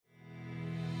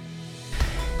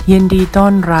ยินดีต้อ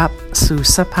นรับสู่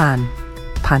สะพาน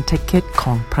พันธกิจข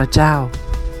องพระเจ้า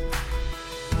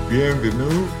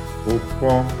Bienvenue au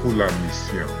Pont pour la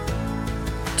Mission.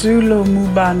 Tulo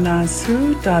mubanasu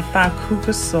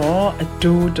tatakukaso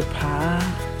adodapa.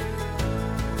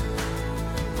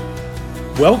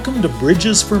 Welcome to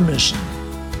Bridges for Mission.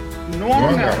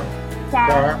 Nona kwa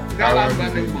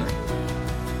galanganima.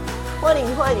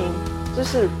 欢迎，这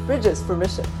是 Bridges for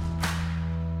Mission.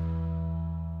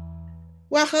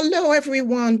 Well, hello,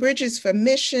 everyone. Bridges for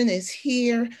Mission is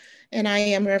here, and I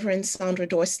am Reverend Sandra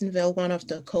Dorstenville, one of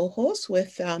the co-hosts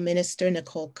with Minister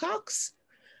Nicole Cox.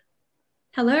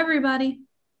 Hello, everybody.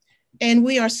 And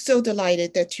we are so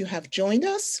delighted that you have joined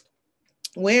us,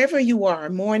 wherever you are,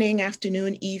 morning,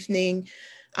 afternoon, evening.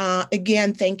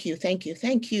 Again, thank you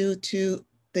to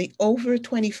the over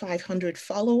 2,500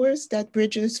 followers that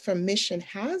Bridges for Mission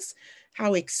has.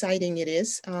 How exciting it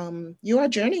is. You are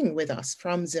journeying with us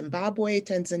from Zimbabwe,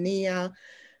 Tanzania,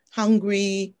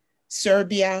 Hungary,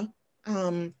 Serbia,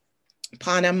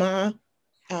 Panama,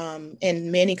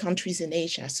 and many countries in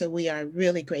Asia. So we are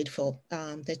really grateful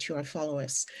that you are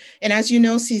followers. And as you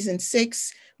know, season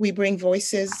 6, we bring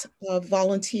voices of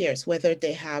volunteers, whether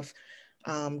they have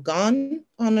gone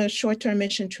on a short-term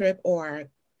mission trip or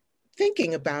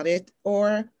thinking about it,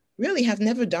 or really have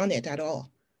never done it at all.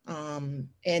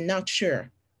 And not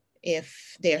sure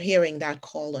if they're hearing that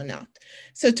call or not.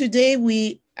 So today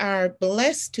we are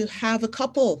blessed to have a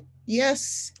couple,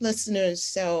 yes, listeners.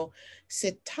 So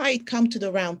sit tight, come to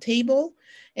the round table.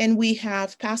 And we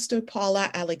have Pastor Paula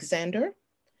Alexander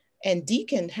and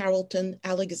Deacon Harrelton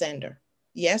Alexander.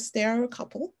 Yes, they are a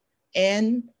couple.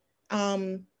 And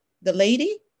the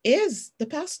lady is the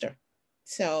pastor.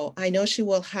 So I know she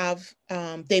will have,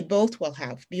 they both will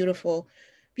have beautiful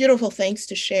things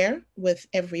to share with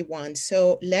everyone.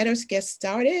 So let us get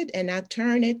started, and I'll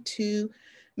turn it to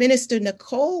Minister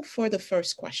Nicole for the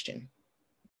first question.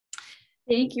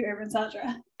 Thank you, Reverend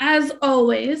Sandra. As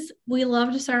always, we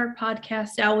love to start our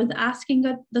podcast out with asking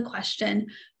the question,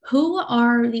 who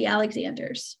are the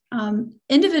Alexanders?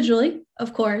 Individually,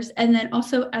 of course, and then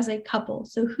also as a couple.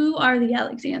 So who are the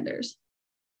Alexanders?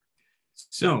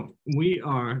 So we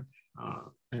are,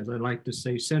 as I like to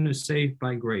say, sinners saved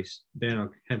by grace that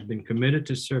have been committed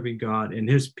to serving God and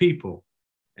his people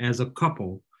as a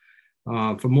couple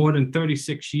for more than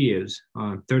 36 years,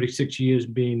 36 years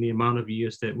being the amount of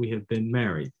years that we have been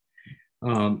married.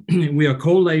 We are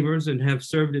co-laborers and have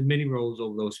served in many roles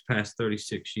over those past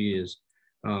 36 years.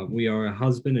 We are a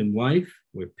husband and wife,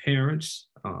 we're parents,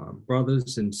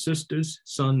 brothers and sisters,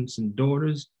 sons and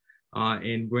daughters,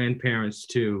 and grandparents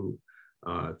to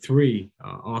 3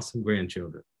 awesome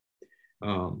grandchildren.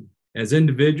 As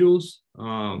individuals,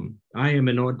 I am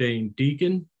an ordained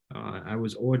deacon. I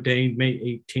was ordained May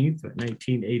 18th,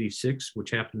 1986,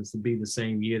 which happens to be the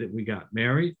same year that we got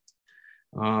married.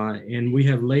 And we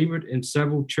have labored in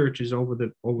several churches over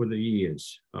the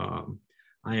years.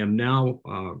 I am now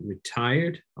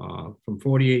retired from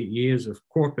 48 years of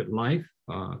corporate life,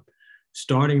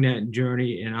 starting that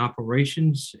journey in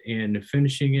operations and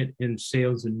finishing it in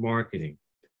sales and marketing.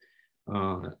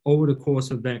 Over the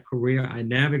course of that career, I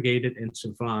navigated and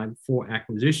survived 4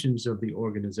 acquisitions of the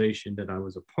organization that I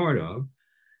was a part of,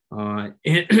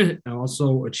 and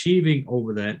also achieving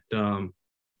over that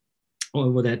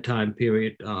time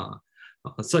period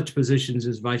such positions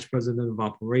as Vice President of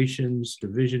Operations,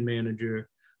 Division Manager,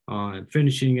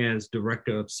 finishing as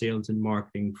Director of Sales and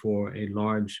Marketing for a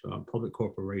large public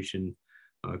corporation,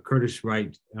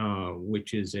 Curtiss-Wright,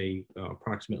 which is a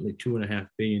approximately $2.5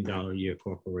 billion a year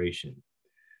corporation.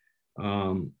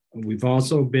 We've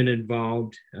also been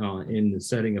involved in the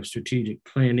setting of strategic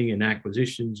planning and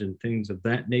acquisitions and things of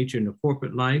that nature in the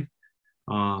corporate life.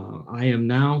 I am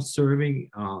now serving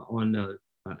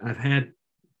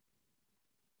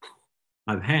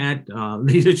I've had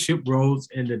leadership roles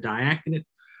in the diaconate.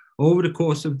 Over the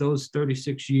course of those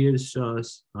 36 years,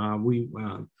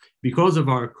 because of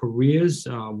our careers,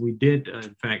 we did,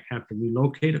 in fact, have to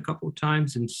relocate a couple of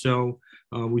times. And so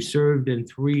we've served in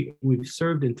 3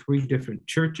 different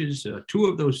churches. 2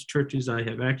 of those churches I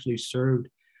have actually served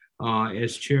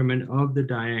as chairman of the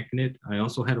diaconate. I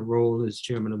also had a role as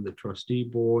chairman of the trustee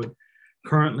board.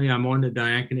 Currently, I'm on the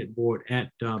diaconate board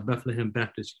at Bethlehem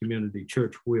Baptist Community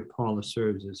Church, where Paula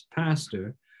serves as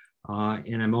pastor.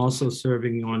 And I'm also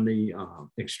serving on the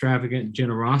extravagant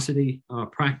generosity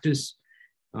practice.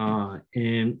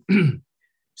 And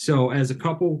so as a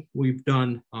couple, we've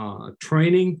done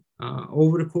training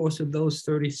over the course of those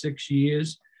 36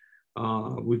 years.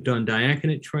 We've done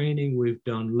diaconate training, we've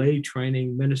done lay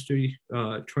training, ministry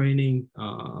training,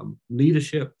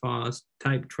 leadership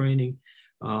type training.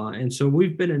 And so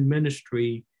we've been in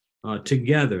ministry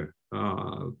together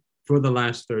for the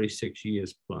last 36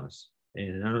 years plus.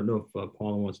 And I don't know if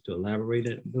Paula wants to elaborate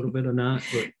it a little bit or not.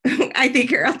 But I think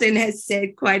Carlton has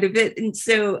said quite a bit. And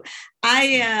so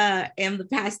I am the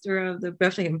pastor of the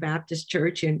Bethlehem Baptist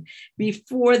Church. And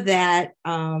before that,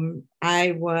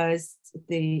 I was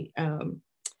the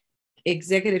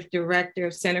executive director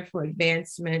of Center for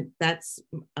Advancement. That's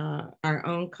our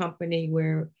own company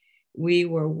where we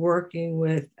were working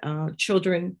with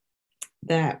children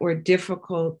that were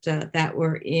difficult, that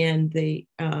were in the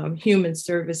human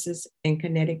services in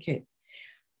Connecticut.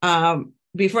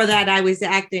 Before that, I was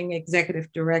acting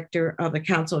executive director of the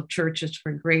Council of Churches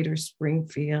for Greater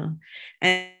Springfield.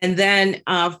 And then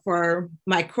for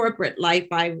my corporate life,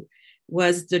 I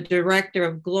was the director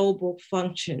of global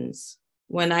functions.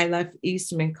 When I left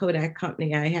Eastman Kodak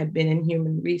Company, I had been in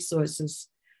human resources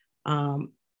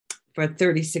for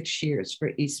 36 years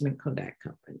for Eastman Kodak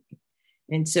Company.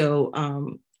 And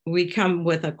so we come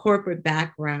with a corporate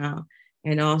background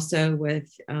and also with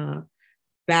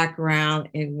background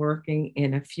in working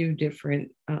in a few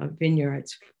different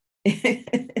vineyards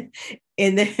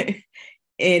in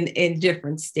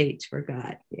different states for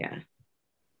God. Yeah.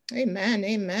 Amen.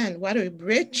 Amen. What a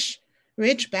rich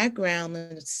background,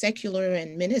 and secular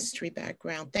and ministry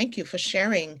background. Thank you for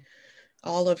sharing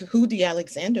all of who the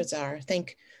Alexanders are. I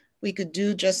think we could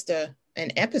do just an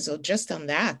episode just on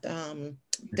that,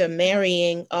 the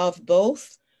marrying of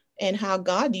both and how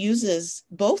God uses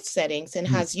both settings and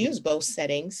has used both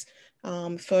settings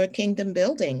for kingdom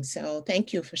building. So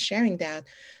thank you for sharing that.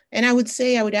 And I would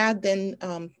add then,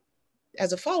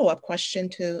 as a follow-up question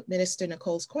to Minister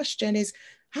Nicole's question is,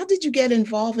 how did you get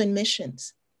involved in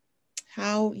missions?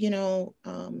 How,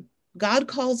 God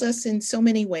calls us in so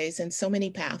many ways and so many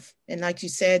paths. And like you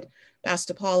said,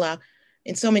 Pastor Paula,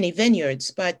 in so many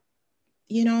vineyards, but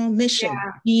mission,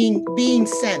 being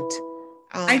sent.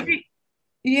 I think,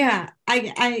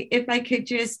 I if I could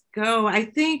just go, I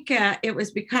think it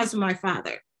was because of my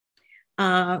father.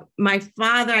 I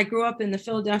grew up in the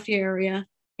Philadelphia area,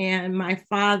 and my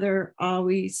father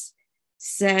always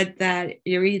said that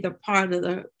you're either part of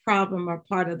the problem or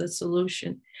part of the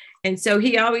solution. And so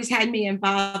he always had me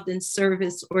involved in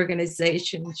service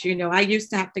organizations. I used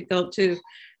to have to go to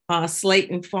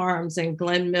Slayton Farms and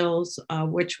Glen Mills,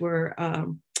 which were,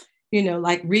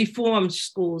 like reformed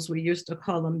schools, we used to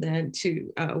call them then,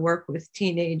 to work with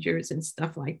teenagers and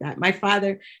stuff like that. My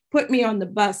father put me on the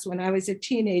bus when I was a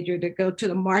teenager to go to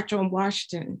the March on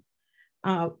Washington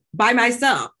by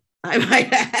myself, I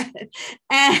might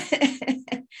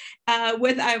add,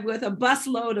 with a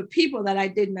busload of people that I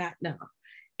did not know.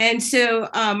 And so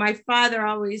my father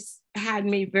always had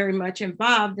me very much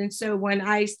involved. And so when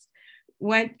I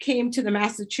came to the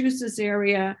Massachusetts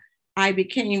area, I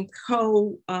became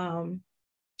co-chair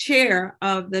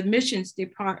of the missions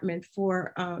department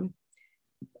for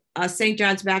St.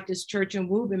 John's Baptist Church in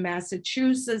Woburn,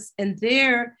 Massachusetts. And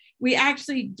there we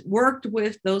actually worked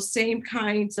with those same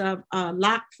kinds of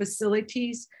locked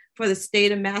facilities for the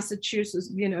state of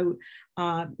Massachusetts,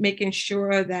 making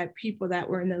sure that people that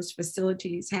were in those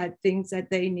facilities had things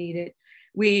that they needed.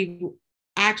 We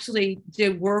actually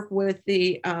did work with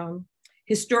the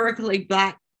historically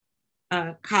Black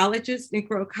colleges,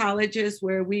 Negro colleges,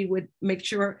 where we would make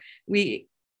sure we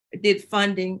did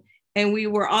funding. And we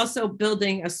were also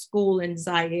building a school in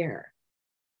Zaire.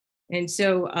 And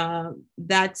so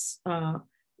that's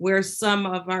where some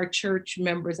of our church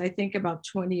members, I think about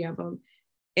 20 of them,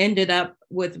 ended up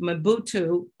with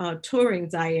Mobutu touring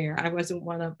Zaire. I wasn't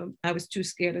one of them. I was too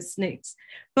scared of snakes.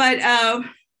 But, I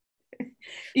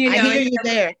hear you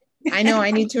there. I know I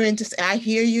need to I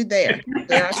hear you there.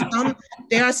 There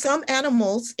are some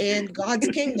animals in God's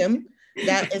kingdom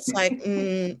that it's like,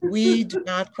 we do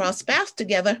not cross paths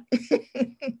together.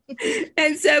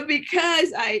 And so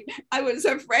because I was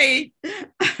afraid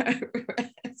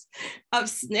of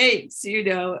snakes,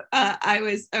 I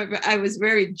was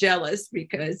very jealous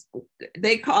because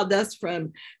they called us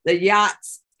from the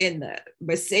yachts in the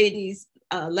Mercedes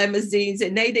limousines,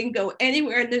 and they didn't go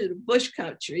anywhere into the bush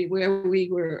country where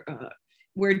we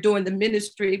were doing the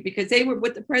ministry, because they were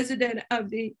with the president of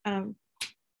the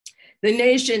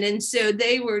nation. And so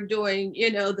they were doing,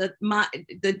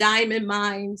 the diamond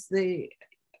mines,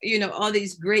 all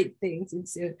these great things. And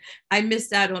so I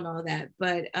missed out on all that.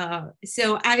 But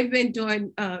so I've been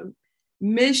doing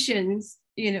missions,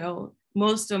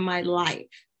 most of my life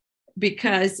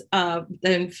because of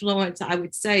the influence, I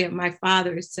would say, of my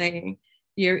father saying,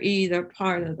 you're either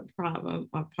part of the problem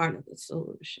or part of the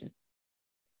solution.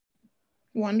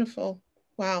 Wonderful.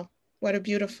 Wow. What a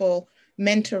beautiful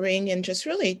mentoring, and just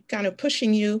really kind of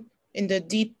pushing you in the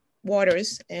deep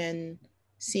waters and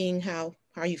seeing how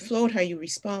float, how you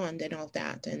respond, and all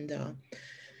that. And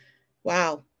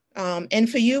wow. And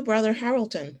for you, Brother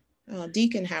Harrelton,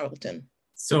 Deacon Harrelton.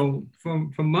 So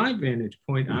from my vantage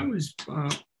point, I was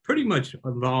pretty much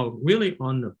involved really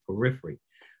on the periphery,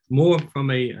 more from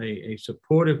a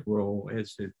supportive role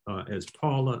as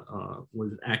Paula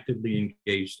was actively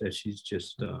engaged, as she's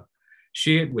just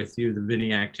shared with you the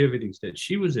many activities that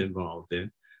she was involved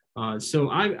in.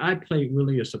 So I played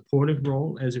really a supportive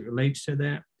role as it relates to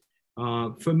that.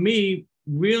 For me,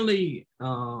 really,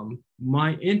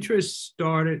 my interest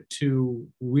started to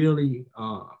really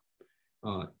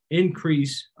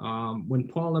increase when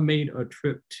Paula made a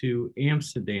trip to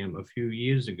Amsterdam a few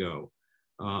years ago,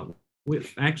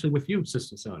 with you,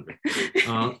 Sister Sandra.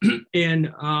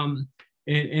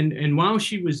 And while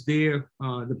she was there,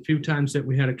 the few times that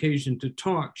we had occasion to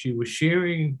talk, she was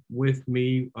sharing with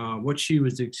me what she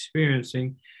was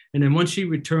experiencing. And then once she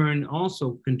returned,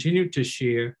 also continued to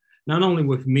share, not only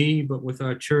with me, but with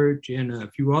our church and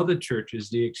a few other churches,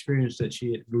 the experience that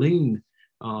she had gleaned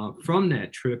from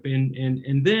that trip.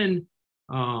 And then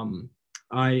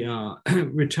I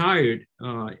retired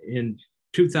in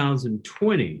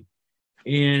 2020.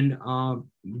 And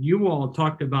you all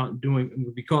talked about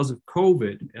doing, because of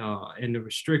COVID and the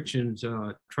restrictions,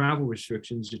 travel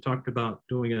restrictions, you talked about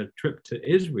doing a trip to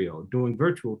Israel, doing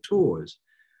virtual tours.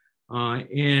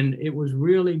 And it was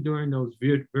really during those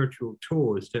virtual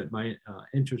tours that my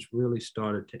interest really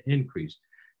started to increase.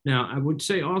 Now, I would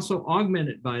say also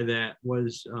augmented by that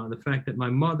was the fact that my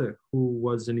mother, who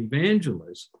was an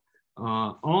evangelist,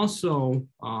 also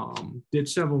did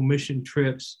several mission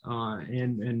trips.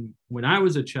 And when I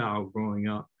was a child growing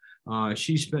up,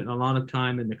 she spent a lot of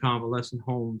time in the convalescent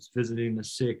homes, visiting the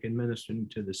sick and ministering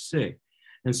to the sick.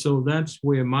 And so that's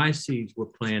where my seeds were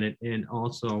planted. And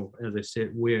also, as I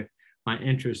said, where my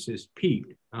interest is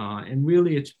peaked. And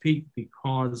really it's peaked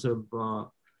because of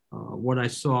what I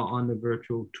saw on the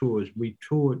virtual tours. We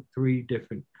toured 3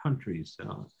 different countries.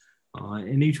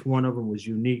 And each one of them was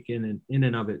unique in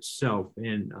and of itself.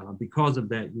 And because of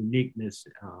that uniqueness,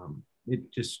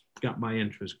 it just got my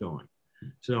interest going.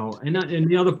 So, and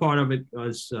the other part of it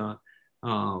was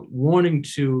wanting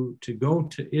to go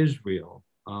to Israel,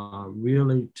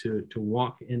 really to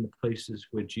walk in the places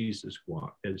where Jesus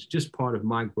walked. It's just part of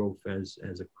my growth as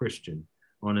a Christian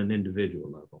on an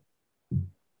individual level.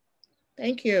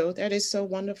 Thank you. That is so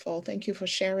wonderful. Thank you for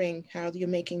sharing how you're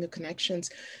making the connections.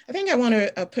 I think I want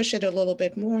to push it a little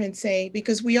bit more and say,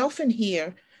 because we often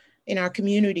hear in our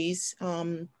communities,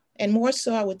 and more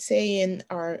so I would say in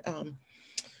our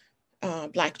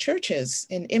Black churches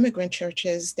and immigrant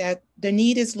churches, that the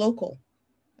need is local.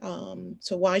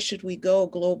 So why should we go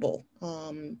global?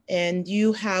 And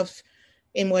you have,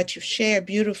 in what you've shared,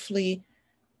 beautifully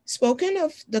spoken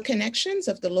of the connections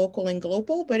of the local and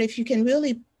global, but if you can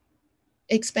really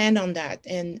expand on that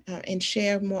and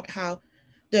share more how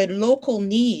the local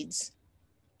needs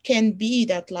can be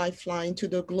that lifeline to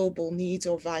the global needs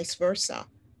or vice versa.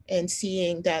 And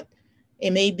seeing that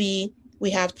it may be,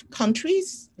 we have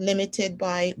countries limited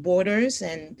by borders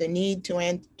and the need to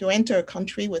enter a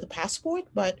country with a passport,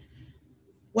 but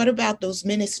what about those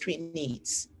ministry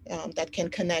needs that can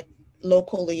connect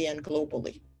locally and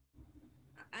globally?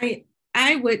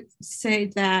 I would say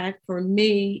that for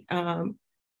me,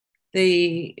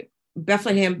 the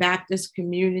Bethlehem Baptist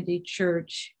Community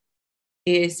Church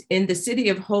is in the city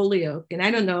of Holyoke. And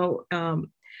I don't know,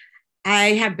 I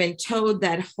have been told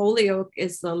that Holyoke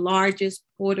is the largest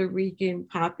Puerto Rican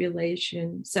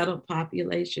population, settled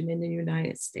population in the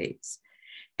United States.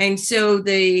 And so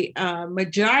the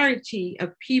majority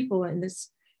of people in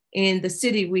the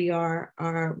city we are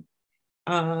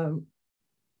Puerto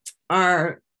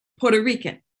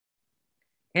Rican.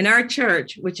 And our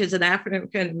church, which is an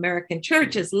African American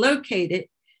church, is located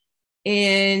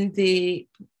in the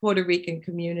Puerto Rican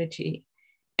community.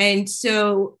 And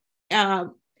so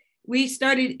we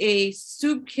started a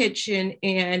soup kitchen,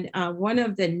 and one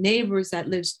of the neighbors that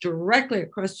lives directly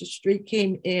across the street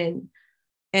came in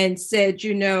and said,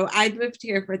 you know, I lived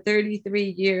here for 33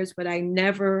 years, but I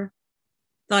never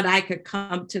thought I could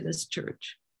come to this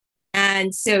church.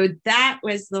 And so that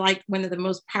was like one of the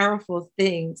most powerful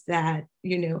things that,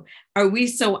 you know, are we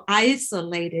so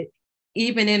isolated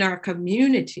even in our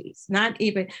communities? I'm not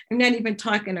even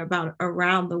talking about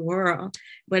around the world,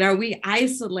 but are we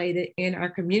isolated in our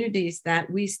communities that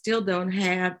we still don't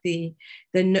have the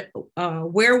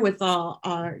wherewithal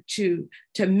to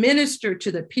minister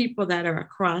to the people that are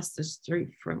across the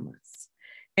street from us?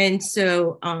 And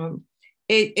so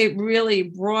it really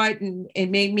broadened, it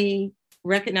made me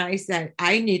recognize that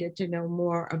I needed to know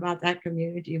more about that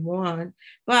community, one,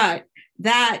 but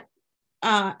that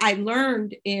I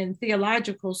learned in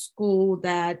theological school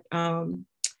that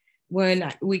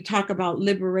when we talk about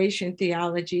liberation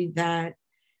theology, that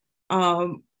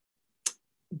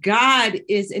God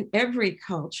is in every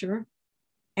culture.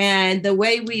 And the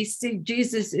way we see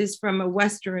Jesus is from a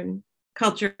Western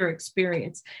culture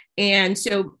experience. And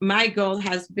so my goal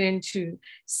has been to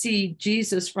see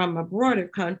Jesus from a broader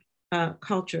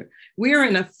culture. We're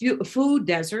in a food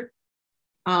desert.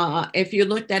 If you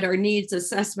looked at our needs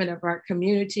assessment of our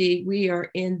community, we are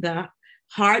in the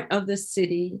heart of the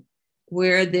city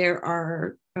where there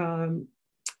are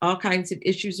all kinds of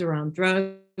issues around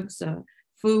drugs,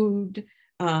 food,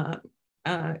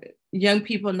 young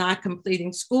people not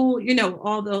completing school,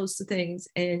 all those things.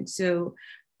 And so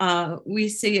we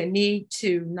see a need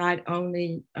to not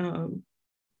only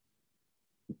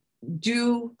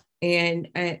do and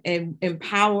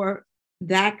empower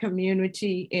that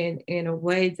community in a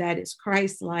way that is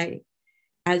Christ-like,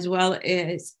 as well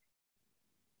as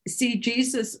see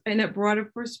Jesus in a broader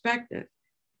perspective.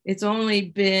 It's only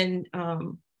been,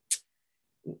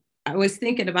 I was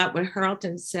thinking about what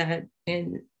Harleton said,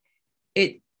 and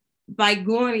by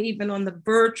going even on the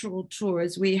virtual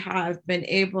tours, we have been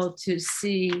able to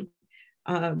see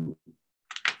how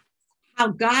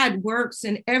God works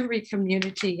in every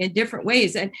community in different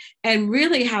ways, and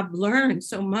really have learned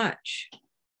so much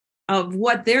of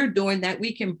what they're doing that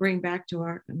we can bring back to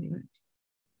our community.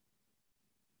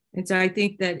 And so I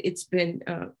think that it's been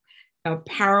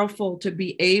powerful to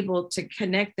be able to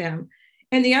connect them.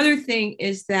 And the other thing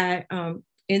is that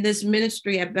in this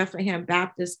ministry at Bethlehem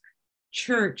Baptist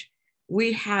Church,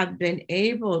 we have been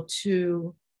able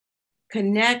to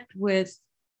connect with,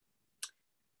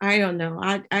 I don't know,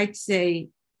 I'd say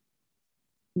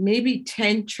maybe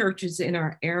 10 churches in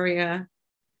our area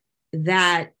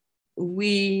that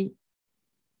we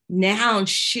now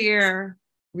share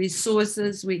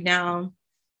resources, we now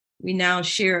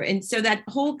share. And so that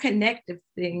whole connective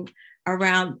thing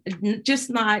around, just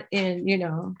not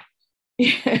in,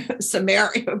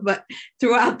 Samaria, but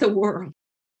throughout the world.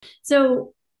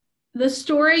 So the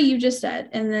story you just said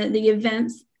and the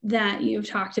events that you've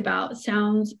talked about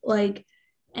sounds like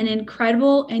an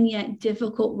incredible and yet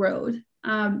difficult road,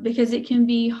 because it can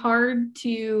be hard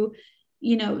to,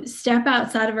 step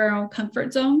outside of our own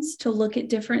comfort zones to look at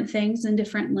different things and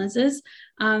different lenses.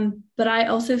 But I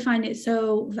also find it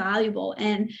so valuable,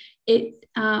 and it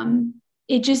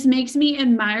just makes me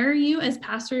admire you as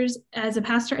a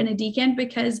pastor and a deacon,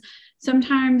 because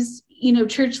sometimes,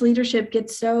 church leadership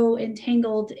gets so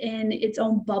entangled in its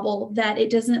own bubble that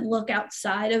it doesn't look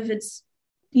outside of its,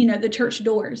 the church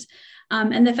doors.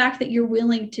 And the fact that you're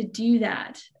willing to do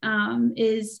that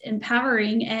is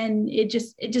empowering, and it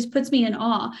just puts me in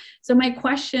awe. So my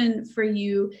question for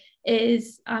you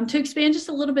is to expand just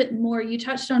a little bit more. You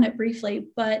touched on it briefly,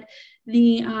 but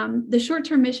the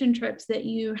short-term mission trips that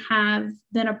you have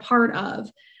been a part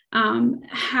of,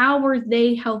 how were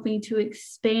they helping to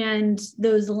expand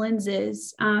those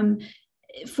lenses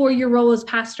for your role as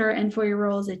pastor and for your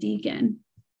role as a deacon?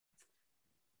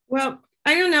 Well,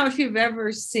 I don't know if you've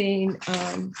ever seen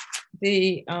I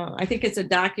think it's a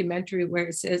documentary where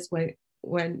it says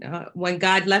when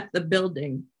God left the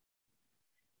building.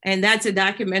 And that's a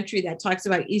documentary that talks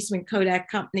about Eastman Kodak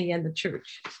Company and the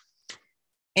church,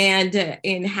 and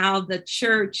in how the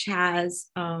church has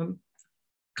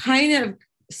kind of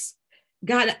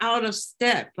got out of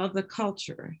step of the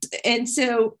culture. And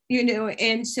so,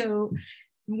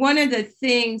 one of the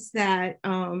things that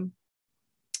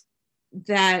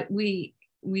that we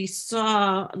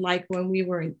saw, like when we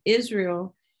were in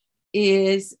Israel,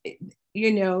 is,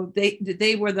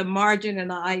 they were the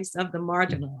marginalized of the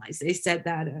marginalized. They said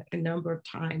that a number of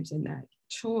times in that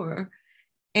tour.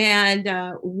 And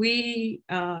we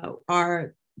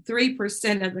are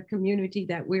 3% of the community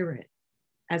that we're in,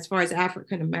 as far as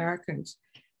African Americans,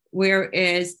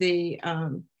 whereas the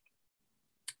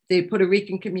Puerto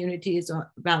Rican community is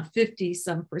about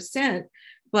 50-some%,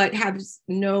 but has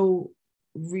no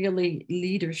really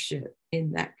leadership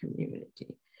in that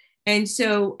community. And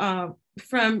so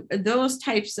from those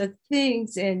types of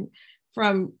things, and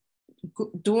from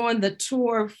doing the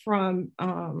tour from,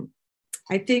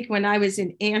 I think when I was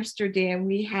in Amsterdam,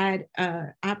 we had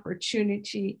an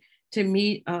opportunity to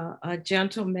meet a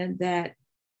gentleman that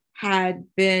had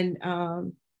been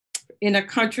in a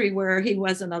country where he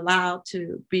wasn't allowed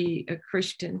to be a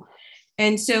Christian.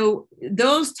 And so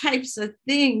those types of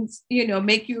things,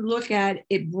 make you look at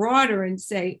it broader and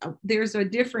say, oh, there's a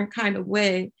different kind of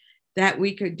way that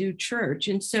we could do church.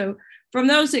 And so from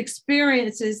those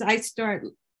experiences, I start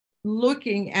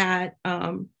looking at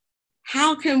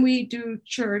how can we do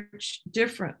church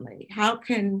differently? How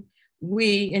can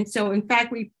and so in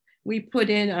fact, we put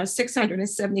in a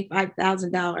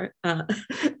 $675,000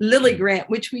 Lilly grant,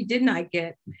 which we did not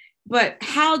get. But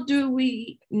how do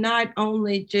we not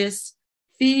only just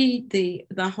feed the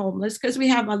homeless, because we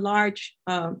have a large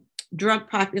drug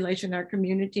population in our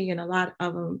community, and a lot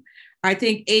of them, I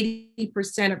think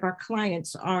 80% of our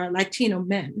clients are Latino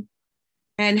men.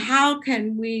 And how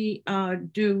can we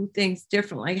do things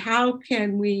differently? How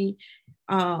can we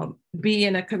be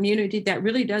in a community that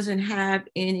really doesn't have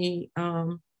any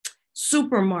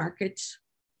supermarkets?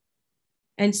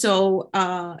 And so,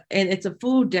 and it's a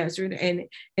food desert, and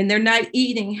they're not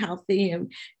eating healthy.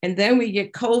 And then we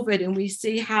get COVID, and we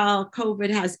see how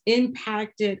COVID has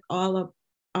impacted all of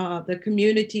the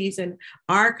communities and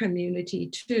our community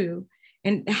too.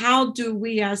 And how do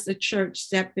we as the church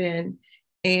step in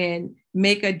and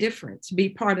make a difference, be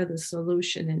part of the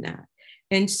solution in that?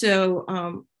 And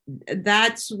so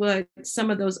that's what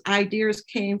some of those ideas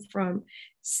came from,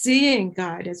 seeing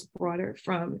God as broader,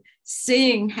 from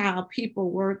seeing how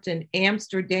people worked in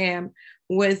Amsterdam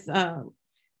with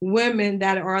women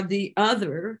that are the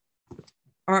other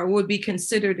or would be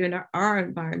considered in our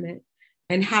environment,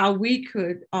 and how we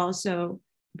could also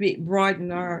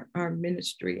broaden our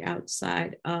ministry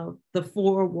outside of the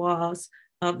four walls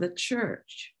of the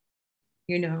church,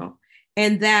 you know,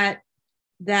 and that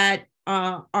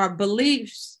our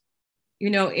beliefs, you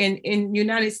know, in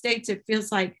United States, it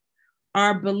feels like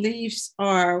our beliefs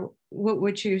are, what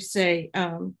would you say,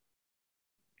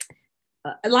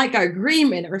 like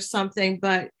agreement or something.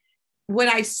 But what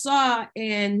I saw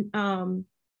in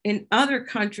other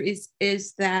countries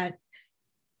is that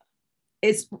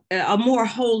it's a more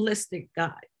holistic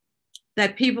God,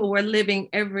 that people were living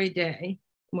every day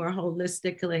more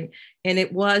holistically. And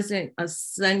it wasn't a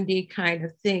Sunday kind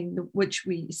of thing, which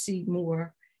we see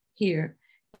more here.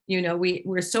 You know,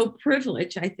 we're so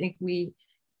privileged, I think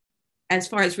as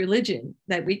far as religion,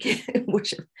 that we can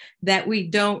worship, that we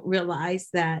don't realize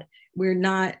that we're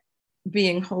not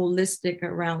being holistic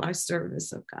around our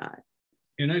service of God.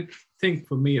 And I think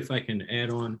for me, if I can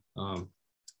add on,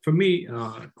 for me,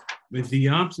 with the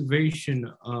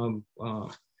observation of,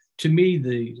 to me,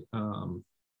 the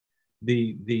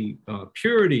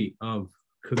purity of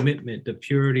commitment, the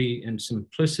purity and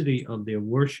simplicity of their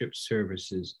worship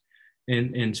services,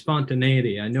 and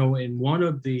spontaneity. I know in one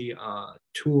of the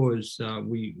tours,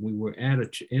 we were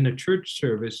in a church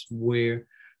service where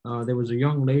there was a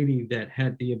young lady that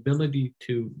had the ability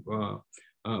to,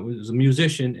 was a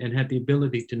musician and had the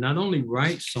ability to not only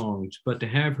write songs, but to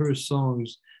have her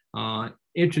songs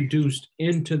introduced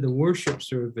into the worship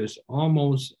service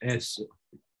almost as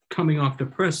coming off the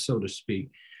press, so to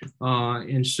speak.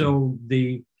 And so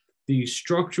the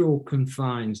structural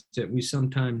confines that we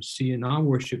sometimes see in our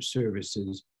worship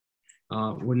services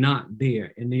were not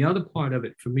there. And the other part of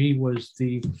it for me was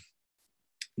the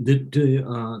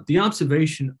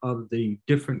observation of the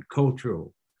different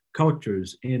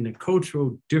cultures and the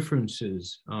cultural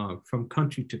differences from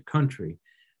country to country.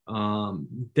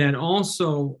 That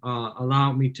also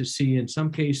allowed me to see in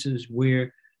some cases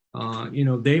where, you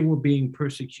know, they were being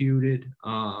persecuted,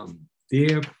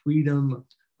 their freedom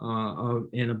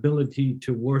and ability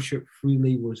to worship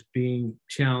freely was being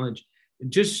challenged. It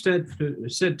just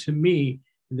said to me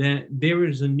that there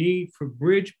is a need for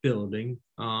bridge building,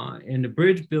 and the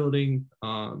bridge building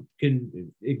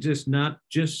can exist not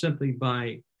just simply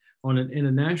on an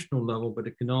international level, but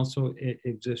it can also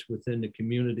exist within the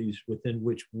communities within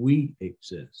which we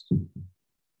exist.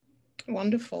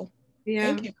 Wonderful. Yeah.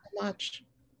 Thank you so much.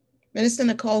 Minister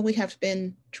Nicole, we have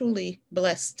been truly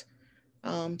blessed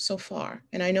so far.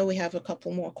 And I know we have a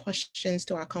couple more questions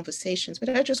to our conversations, but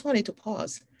I just wanted to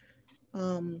pause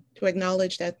to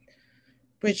acknowledge that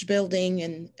bridge building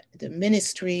and the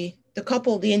ministry, the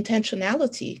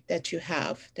intentionality that you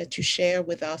have, that you share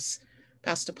with us,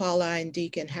 Pastor Paula and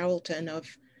Deacon Harrelton, of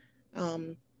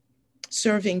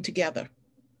serving together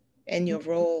and your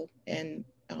role and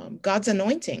God's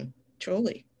anointing,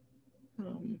 truly.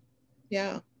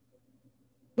 Yeah.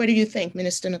 What do you think,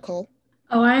 Minister Nicole?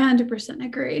 Oh, I 100%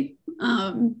 agree.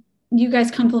 You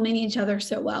guys complement each other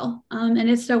so well. And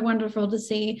it's so wonderful to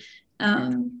see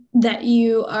that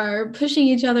you are pushing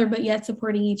each other, but yet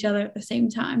supporting each other at the same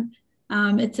time.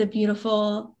 It's a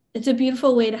beautiful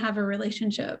way to have a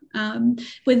relationship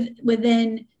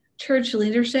within church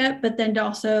leadership, but then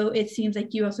also it seems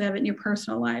like you also have it in your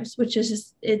personal lives, which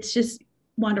is just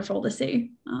wonderful to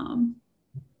see.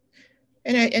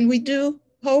 And we do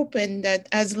hope, and that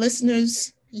as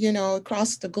listeners, you know,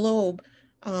 across the globe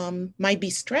might be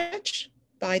stretched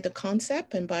by the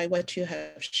concept and by what you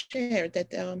have shared,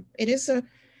 that it is a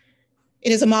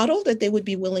model that they would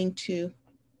be willing to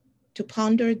to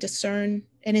ponder, discern,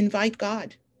 and invite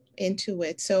God into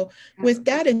it. So with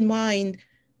that in mind,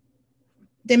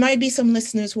 there might be some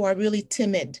listeners who are really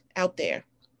timid out there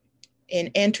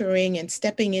in entering and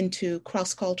stepping into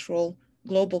cross-cultural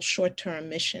global short-term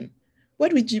mission.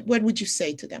 What would you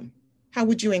say to them? How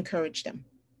would you encourage them?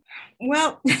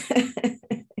 Well,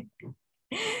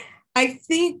 I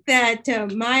think that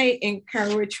my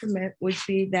encouragement would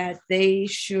be that they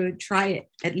should try it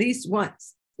at least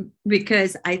once,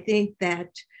 because I think that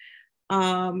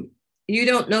you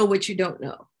don't know what you don't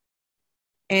know.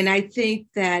 And I think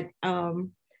that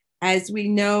as we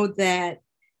know that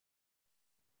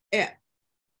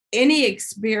any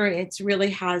experience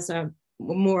really has a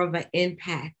more of an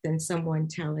impact than someone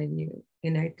telling you.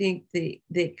 And I think the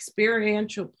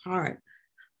experiential part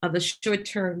of the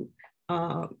short-term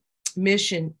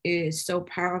mission is so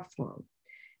powerful.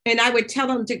 And I would tell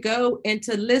them to go and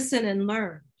to listen and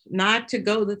learn, not to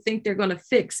go to think they're going to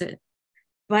fix it,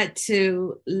 but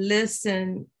to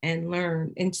listen and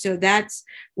learn. And so that's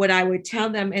what I would tell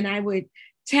them. And I would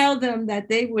tell them that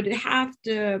they would have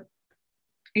to,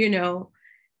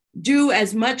 do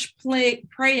as much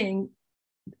praying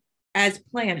as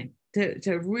planning,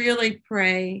 to really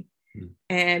pray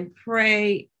and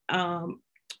pray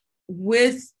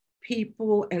with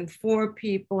people and for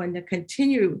people, and to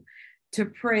continue to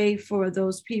pray for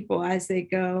those people as they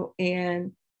go,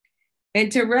 and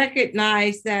to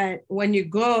recognize that when you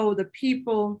go, the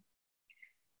people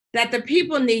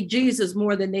need Jesus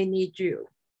more than they need you.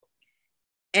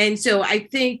 And so I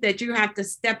think that you have to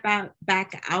step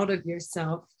back out of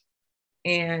yourself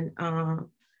and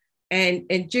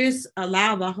just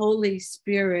allow the Holy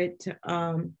Spirit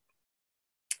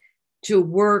to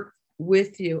work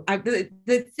with you.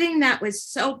 The thing that was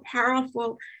so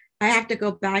powerful, I have to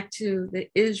go back to the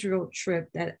Israel trip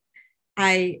that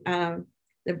the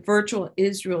virtual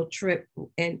Israel trip,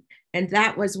 and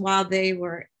that was while they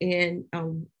were in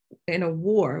a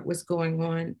war was going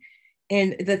on.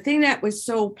 And the thing that was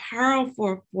so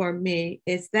powerful for me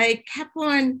is they kept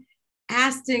on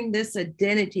asking this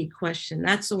identity question.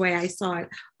 That's the way I saw it,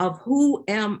 of who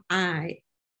am I,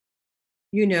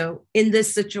 in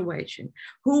this situation?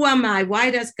 Who am I?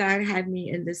 Why does God have me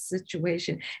in this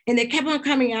situation? And they kept on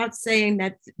coming out saying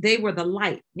that they were the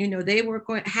light. They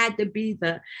had to be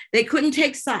they couldn't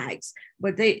take sides,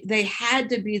 but they had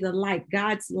to be the light,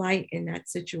 God's light in that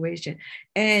situation.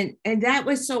 And that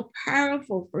was so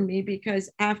powerful for me, because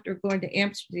after going to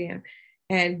Amsterdam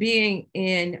and being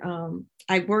in,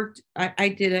 I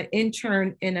did an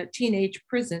intern in a teenage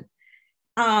prison,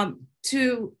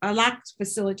 to a LOX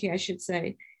facility, I should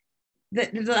say.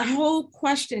 The whole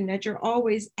question that you're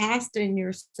always asking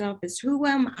yourself is, who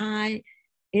am I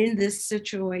in this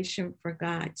situation for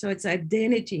God? So it's an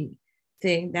identity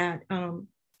thing that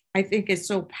I think is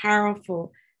so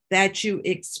powerful that you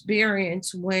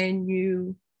experience when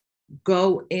you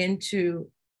go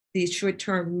into these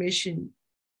short-term mission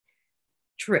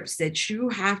trips, that you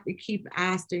have to keep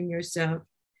asking yourself,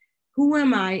 who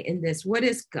am I in this? What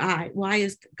is God? Why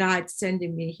is God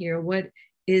sending me here? What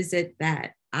is it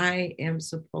that I am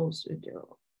supposed to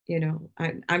do?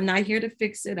 I'm not here to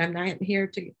fix it. I'm not here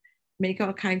to make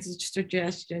all kinds of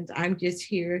suggestions. I'm just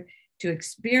here to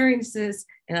experience this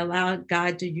and allow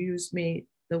God to use me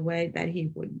the way that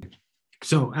He would.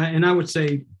 So, I would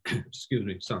say,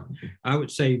 I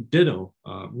would say ditto,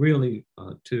 really,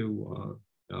 to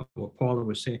what Paula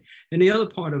was saying. And the other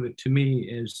part of it to me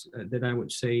is that I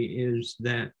would say is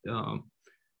that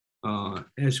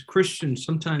as Christians,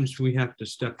 sometimes we have to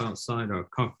step outside our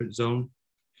comfort zone.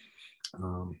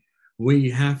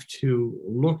 We have to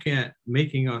look at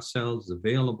making ourselves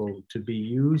available to be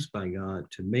used by God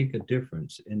to make a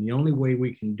difference. And the only way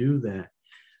we can do that,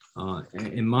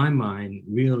 in my mind,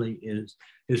 really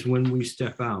is when we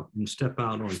step out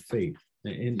on faith.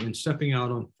 And stepping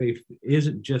out on faith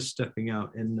isn't just stepping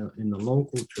out in the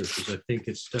local churches. I think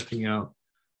it's stepping out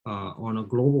on a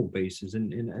global basis.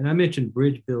 And I mentioned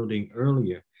bridge building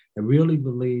earlier. I really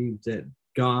believe that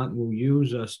God will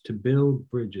use us to build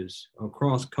bridges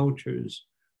across cultures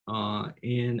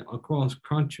and across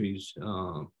countries,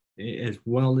 as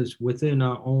well as within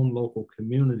our own local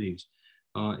communities,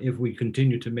 if we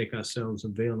continue to make ourselves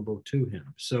available to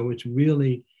Him. So it's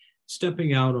really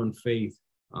stepping out on faith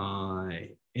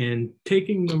and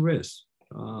taking the risk.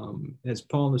 As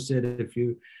Paula said, if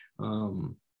you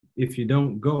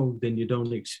don't go, then you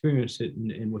don't experience it.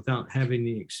 And without having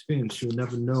the experience, you'll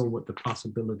never know what the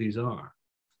possibilities are.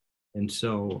 And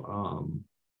so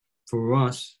for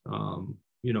us,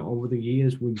 over the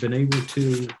years, we've been able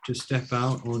to step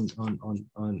out on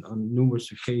numerous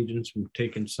occasions. We've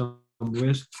taken some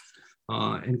risk,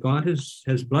 and God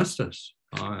has blessed us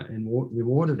and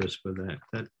rewarded us for that.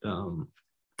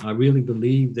 I really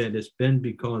believe that it's been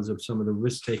because of some of the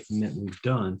risk taking that we've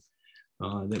done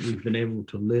that we've been able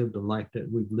to live the life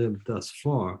that we've lived thus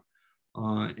far.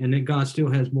 And that God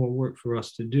still has more work for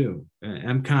us to do.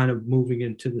 I'm kind of moving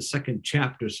into the second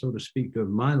chapter, so to speak, of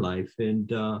my life.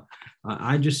 And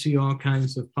I just see all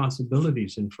kinds of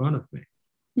possibilities in front of me.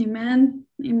 Amen.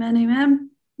 Amen. Amen.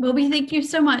 Well, we thank you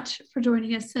so much for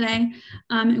joining us today.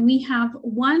 And we have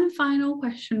one final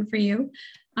question for you.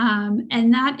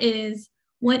 And that is,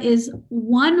 what is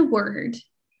one word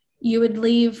you would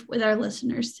leave with our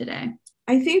listeners today?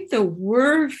 I think the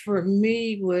word for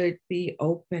me would be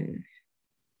open.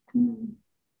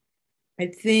 I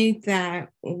think that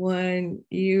when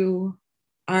you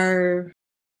are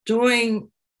doing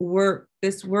work,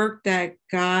 this work that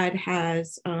God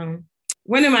has,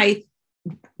 one of my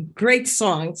great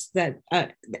songs that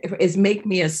is Make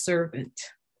Me a Servant.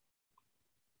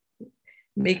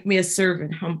 Make me a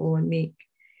servant, humble and meek.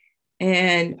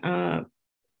 And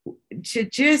to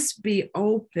just be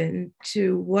open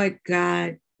to what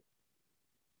God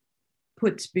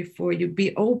puts before you.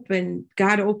 Be open.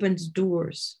 God opens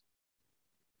doors.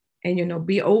 And,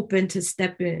 be open to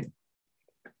step in.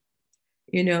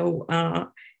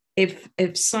 If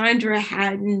Sandra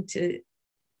hadn't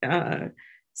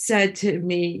said to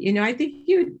me, I think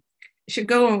you should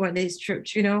go on one of these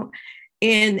trips, and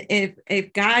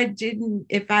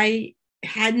if I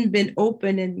hadn't been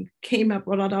open and came up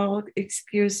with all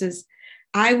excuses,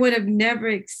 I would have never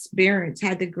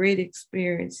had the great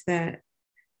experience that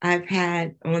I've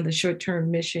had on the short-term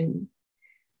mission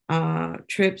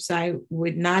trips. I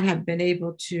would not have been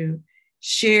able to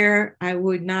share. I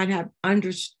would not have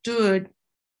understood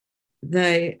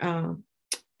the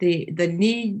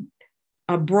need,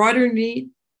 a broader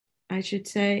need, I should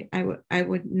say. I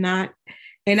would not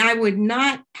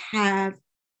have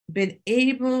been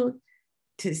able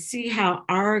to see how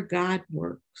our God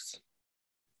works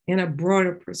in a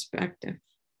broader perspective,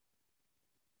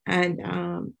 and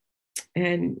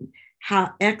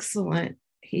how excellent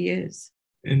He is.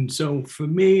 And so for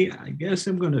me, I guess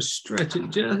I'm going to stretch it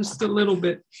just a little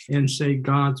bit and say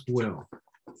God's will.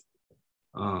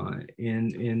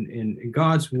 And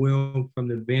God's will from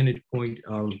the vantage point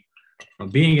of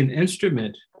being an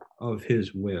instrument of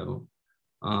His will,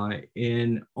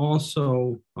 and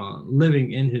also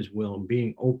living in His will,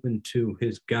 being open to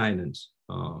His guidance.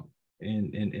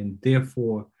 And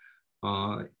therefore,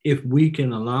 if we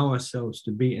can allow ourselves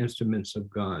to be instruments of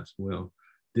God's will,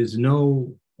 there's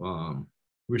no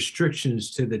restrictions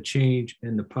to the change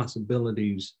and the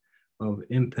possibilities of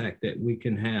impact that we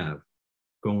can have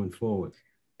going forward.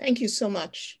 Thank you so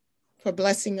much for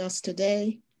blessing us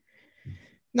today,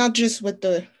 not just with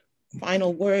the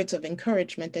final words of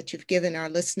encouragement that you've given our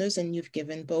listeners and you've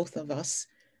given both of us,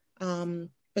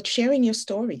 but sharing your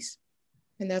stories.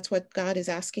 And that's what God is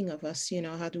asking of us.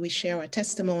 How do we share our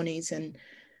testimonies and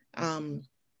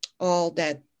all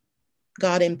that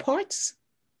God imparts,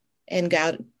 and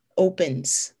God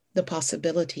opens the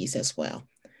possibilities as well.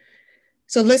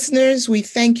 So listeners, we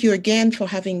thank you again for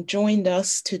having joined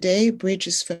us today,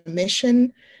 Bridges for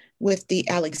Mission with the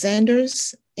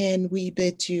Alexanders, and we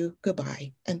bid you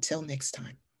goodbye until next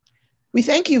time. We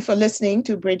thank you for listening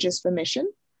to Bridges for Mission.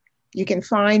 You can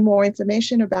find more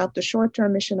information about the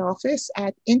Short-Term Mission Office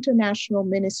at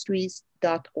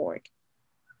internationalministries.org.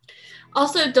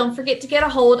 Also, don't forget to get a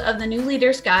hold of the new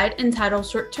Leader's Guide entitled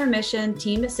Short-Term Mission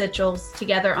Team Essentials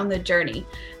Together on the Journey.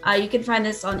 You can find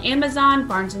this on Amazon,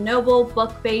 Barnes & Noble,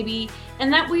 BookBaby,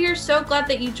 and that we are so glad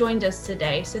that you joined us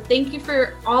today. So thank you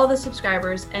for all the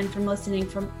subscribers and from listening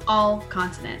from all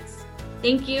continents.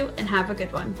 Thank you and have a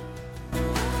good one.